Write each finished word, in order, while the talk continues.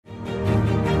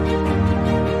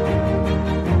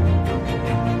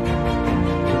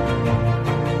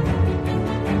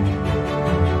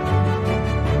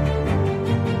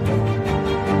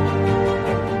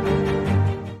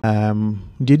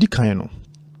dedi kan no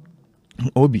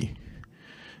obi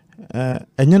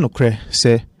enye no kre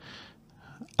say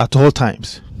at all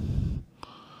times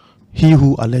he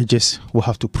who alleges will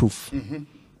have to prove.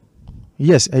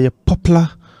 Yes, a popular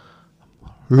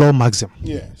law maxim.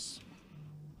 Yes.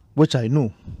 Which I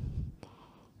know.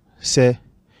 Say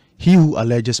he who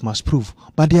alleges must prove.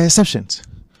 But there are exceptions.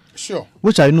 Sure.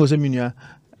 Which I know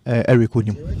Eric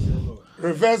William.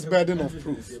 Reverse burden of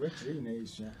proof.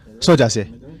 So just say.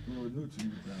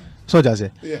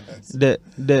 Yes.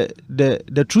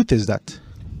 The truth is that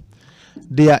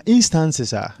there are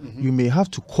instances you may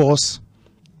have to cause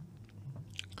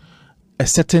a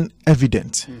certain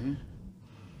evidence.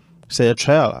 Say a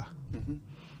trial.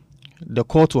 The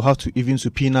court will have to even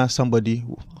subpoena somebody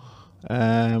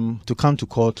to come to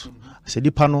court. Say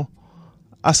the panel,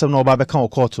 as no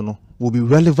court will be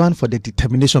relevant for the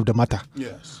determination of the matter.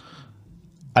 Yes.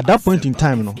 At that point in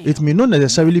time, it may not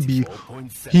necessarily be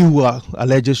he who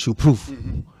alleges should prove.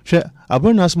 I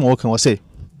bring us more can say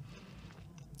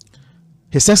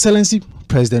His Excellency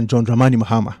President John Dramani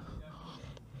Mahama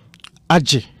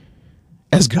Aji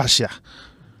Ex-Gratia.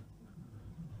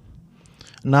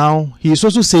 Now he is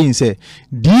also saying say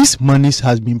these monies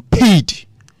has been paid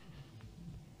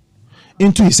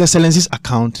into His Excellency's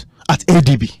account at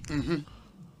ADB.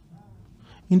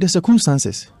 In the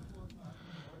circumstances,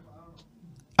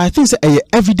 I think say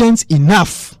evidence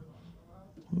enough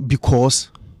because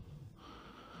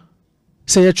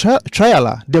say a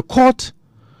trial the court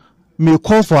may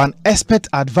call for an expert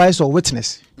advice or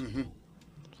witness.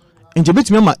 In the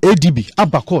member ADB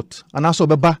abba court and also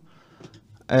beba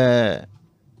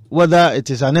whether it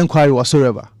is an inquiry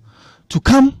whatsoever to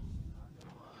come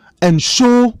and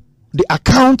show the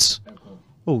accounts.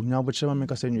 Oh, nyaboche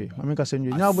mameka senwe.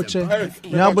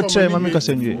 Nyaboche mameka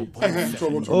senwe.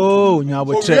 Oh,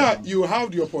 nyaboche. You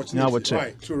have the opportunity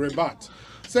right, to rebut.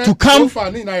 To come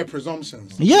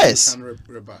presumptions. Yes. You can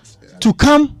rebut. Yeah. To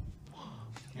come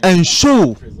and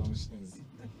show.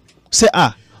 Say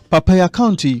Papa ya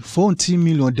county 14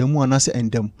 million demu anase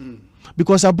endem.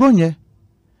 Because abronye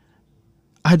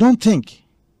I don't think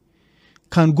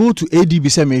can go to ADB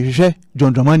say me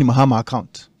John Dramani Mahama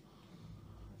account.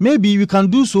 Maybe we can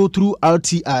do so through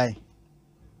RTI.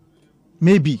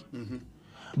 Maybe.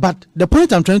 But the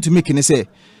point I'm trying to make is say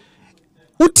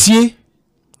utie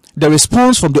the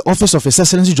response from the office of His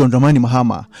Excellency John Dramani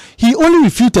Mahama. He only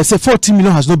refuted say 40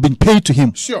 million has not been paid to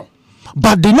him. Sure.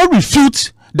 But did not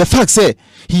refute the fact say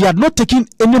he had not taken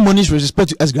any money with respect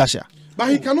to Ex-Gratia. But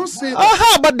he cannot say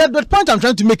that. But the point I'm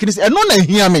trying to make is and not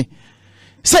hear me.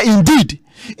 Say indeed,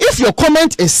 if your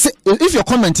comment is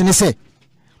say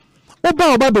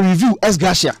Oba review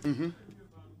Ex-Gratia,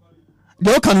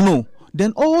 they all can know.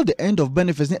 Then all the end of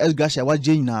benefits in Ex-Gratia was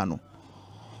Jane Nano.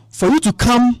 For you to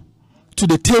come to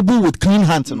the table with clean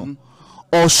hands,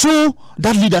 or show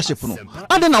that leadership,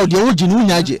 and then now the old Jinu.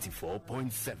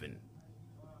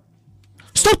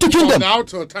 Stop taking them.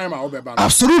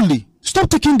 Absolutely. Stop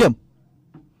taking them.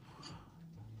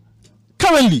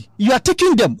 Currently, you are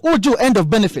taking them. Ojo end of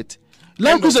benefit.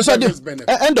 Land Cruiser said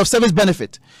end of service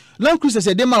benefit. Land Cruiser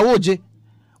said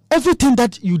everything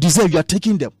that you deserve, you are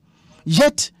taking them.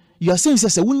 Yet you are saying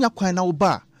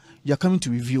you are coming to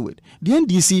review it. The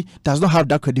NDC does not have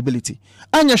that credibility.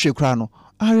 Anya Shekrano,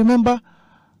 I remember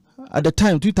at the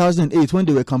time 2008 when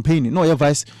they were campaigning, no, your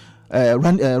vice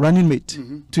running mate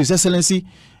to His Excellency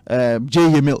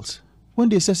J.A. Mills. When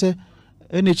they say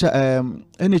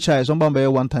NHI is on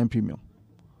one-time premium.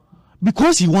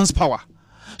 Because he wants power.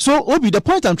 So, Obi, the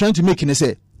point I'm trying to make is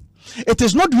say, it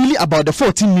is not really about the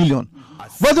 14 million.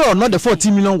 Whether or not the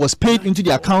 14 million was paid into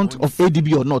the account of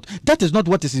ADB or not, that is not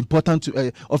what is important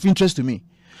to of interest to me.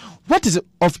 What is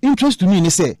of interest to me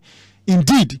is say,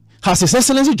 indeed, has His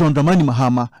Excellency John Dramani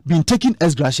Mahama been taking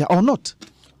Ex-Gratia or not?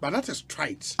 But that is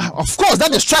trite. Of course,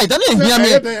 that is trite.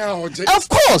 Of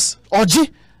course,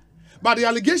 Oji. But the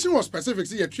allegation was specific.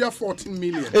 See, you have 14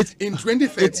 million in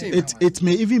 2013. It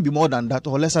may even be more than that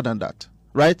or lesser than that,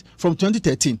 right? From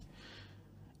 2013.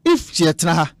 If she had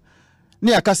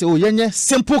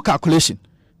simple calculation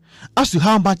as to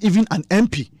how much even an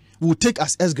MP will take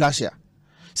as Ex-Gratia.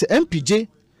 Say MPJ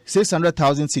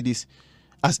 600,000 cedis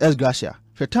as Ex-Gratia.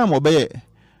 For time obey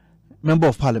member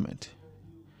of parliament.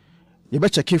 You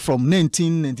better check it from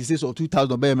 1996 or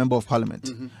 2000 be a member of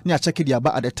parliament. You check it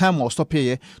at the time or stop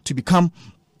here to become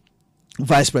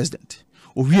vice president.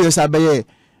 Or we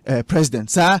are president.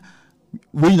 Sir,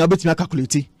 we not bet me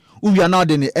calculate. We are now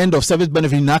in the end of service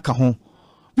benefit in Naka.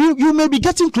 You may be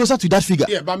getting closer to that figure.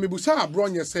 Yeah, but Mibusa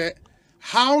Abronya said,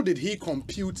 how did he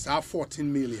compute our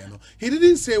 14 million? He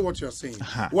didn't say what you're saying.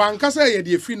 One kasa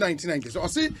ye free 1990. So I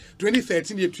say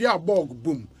 2013 ye tria bog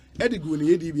boom. Edigu in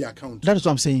the ADB account. That is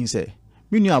what I'm saying, say.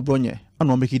 Me knew Abronye, and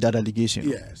not making that allegation.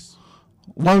 Yes.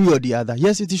 One way or the other.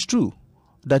 Yes, it is true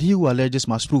that he who alleges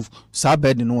must prove. So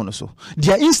burden one also.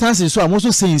 There are instances, so I'm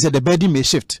also saying that the burden may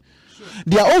shift.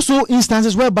 There are also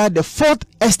instances whereby the fourth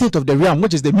estate of the realm,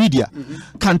 which is the media,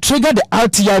 can trigger the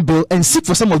RTI bill and seek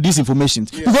for some of these information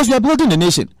because we are building the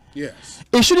nation. Yes.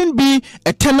 It shouldn't be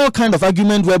a tenor kind of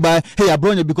argument whereby, hey,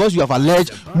 Abronye, because you have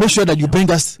alleged, make sure that you bring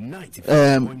us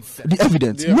the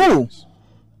evidence. No.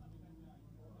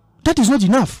 That is not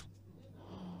enough.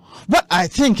 What I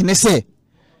think, they say,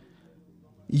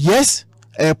 yes,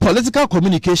 a political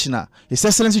communicationer, His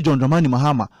Excellency John Dramani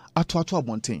Mahama, atu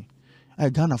one thing.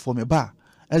 Ghana for me bar,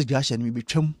 Ex-Gratia and be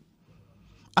chum.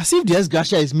 As if the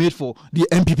Ex-Gratia is made for the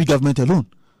MPP government alone.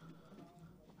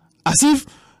 As if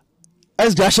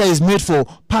Ex-Gratia is made for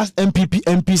past MPP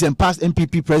MPs and past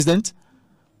MPP presidents.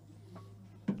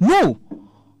 No.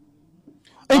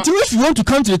 Until if you want to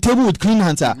come to the table with clean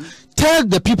hands, tell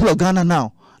the people of Ghana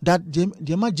now that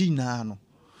they imagine now.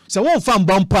 So one fan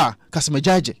bumper,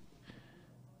 Kasamajaje.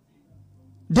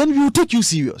 Then we will take you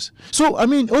serious. So I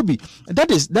mean, Obi,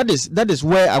 that is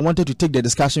where I wanted to take the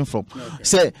discussion from. Okay.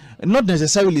 Say not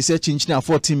necessarily say Chinchina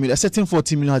 14 million. A certain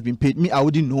 14 million has been paid. Me, I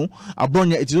wouldn't know.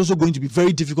 Abronya, it is also going to be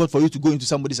very difficult for you to go into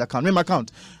somebody's account. My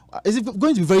account. Is it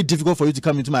going to be very difficult for you to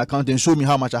come into my account and show me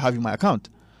how much I have in my account?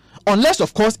 Unless,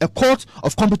 of course, a court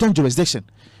of competent jurisdiction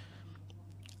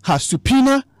has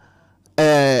subpoena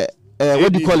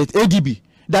what do you call it? ADB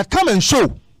that come and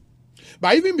show.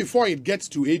 But even before it gets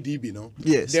to ADB,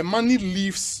 yes, the money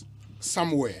leaves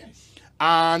somewhere,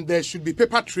 and there should be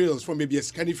paper trails from maybe a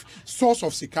kind of source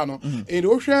of Sikano. In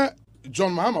Osha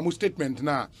John Mahama statement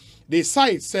now, they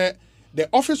cite say the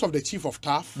office of the chief of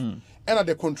staff and at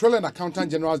the Controller and Accountant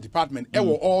General's Department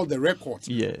were all the records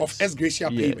of Ex-Gratia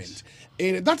payment.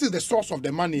 And that is the source of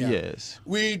the money. Yes,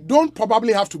 we don't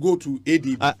probably have to go to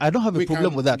ADB. I don't have a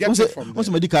problem with that. Once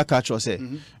medical catch or say.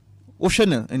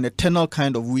 In the tenor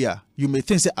kind of way, you may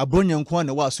think that Abronye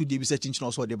Nkwane was sued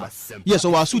also deba. Yes,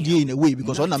 or was sued in a way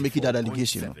because I'm not making that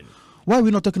allegation. Why are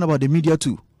we not talking about the media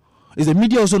too? Is the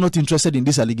media also not interested in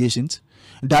these allegations?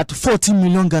 That 14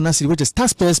 million Ghana cedis, which is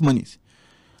taxpayers' money,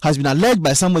 has been alleged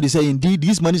by somebody saying indeed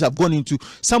these monies have gone into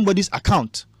somebody's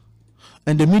account,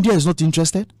 and the media is not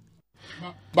interested.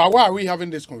 But why are we having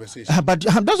this conversation? But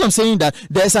that's what I'm saying, that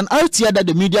there's an idea that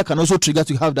the media can also trigger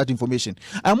to have that information.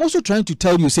 I'm also trying to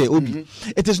tell you, say, Obi,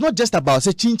 it is not just about,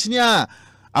 say, Chinchinia,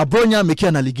 Abronya making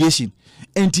an allegation.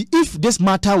 And if this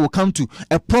matter will come to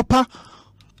a proper,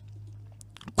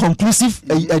 conclusive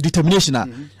determination,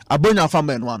 Abronya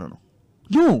family and one.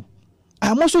 No.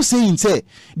 I'm also saying, say,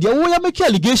 the way you make an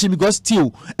allegation because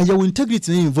still, and your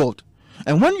integrity is involved.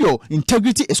 And when your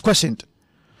integrity is questioned,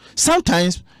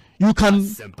 sometimes you can,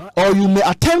 or you may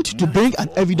attempt to bring an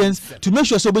evidence to make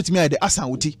sure somebody may the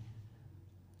asanwuti.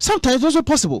 Sometimes it's also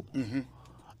possible.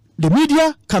 The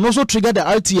media can also trigger the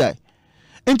RTI.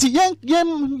 And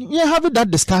you have that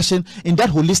discussion in that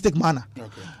holistic manner.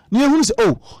 You say,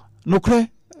 oh, no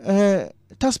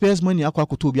taxpayers' money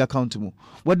to be accountable,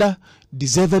 whether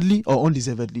deservedly or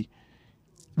undeservedly.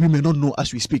 We may not know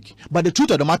as we speak. But the truth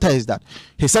of the matter is that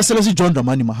His Excellency John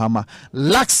Dramani Mahama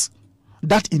lacks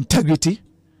that integrity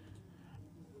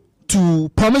to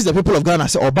promise the people of Ghana,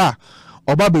 say, Oba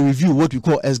will review what we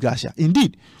call Ex-Gratia.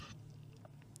 Indeed,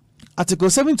 Article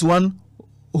 71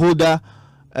 holder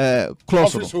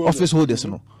clause, office holders,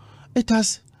 it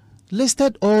has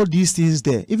listed all these things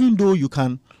there, even though you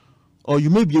can, or you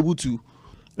may be able to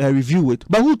review it.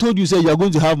 But who told you, say, you are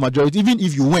going to have majority, even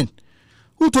if you win?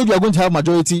 Who told you are going to have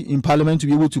majority in parliament to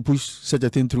be able to push such a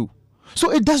thing through?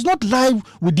 So it does not lie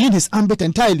within his ambit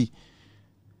entirely.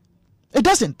 It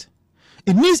doesn't.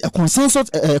 It needs a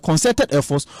consensus, concerted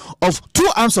effort of two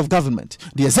arms of government,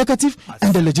 the executive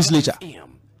and the legislature.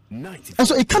 And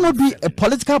so it cannot be a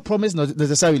political promise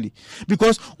necessarily,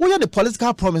 because when you have the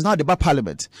political promise now about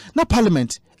parliament, now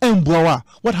parliament and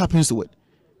what happens to it?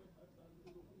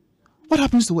 What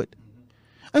happens to it?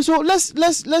 And so let's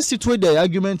situate the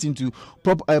argument into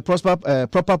proper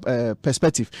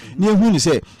perspective. You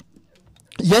say,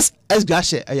 yes,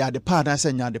 Ex-Gratia,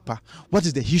 what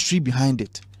is the history behind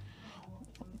it?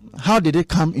 How did they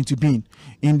come into being?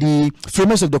 In the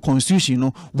framework of the constitution,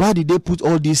 why did they put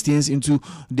all these things into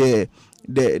the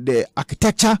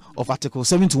architecture of Article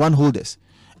 71 holders?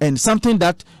 And something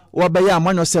that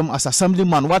as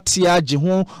assemblyman, what John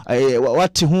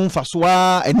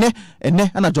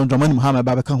Dramani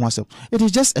Mahama, it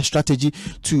is just a strategy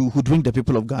to hoodwink the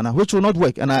people of Ghana, which will not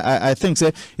work. And I think,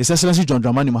 say, His Excellency John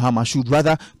Dramani Mahama should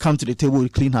rather come to the table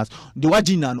with clean hands. The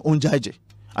wajina and onjaje.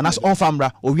 And as on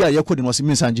famra, or we are your coding was in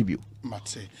Sanjibio.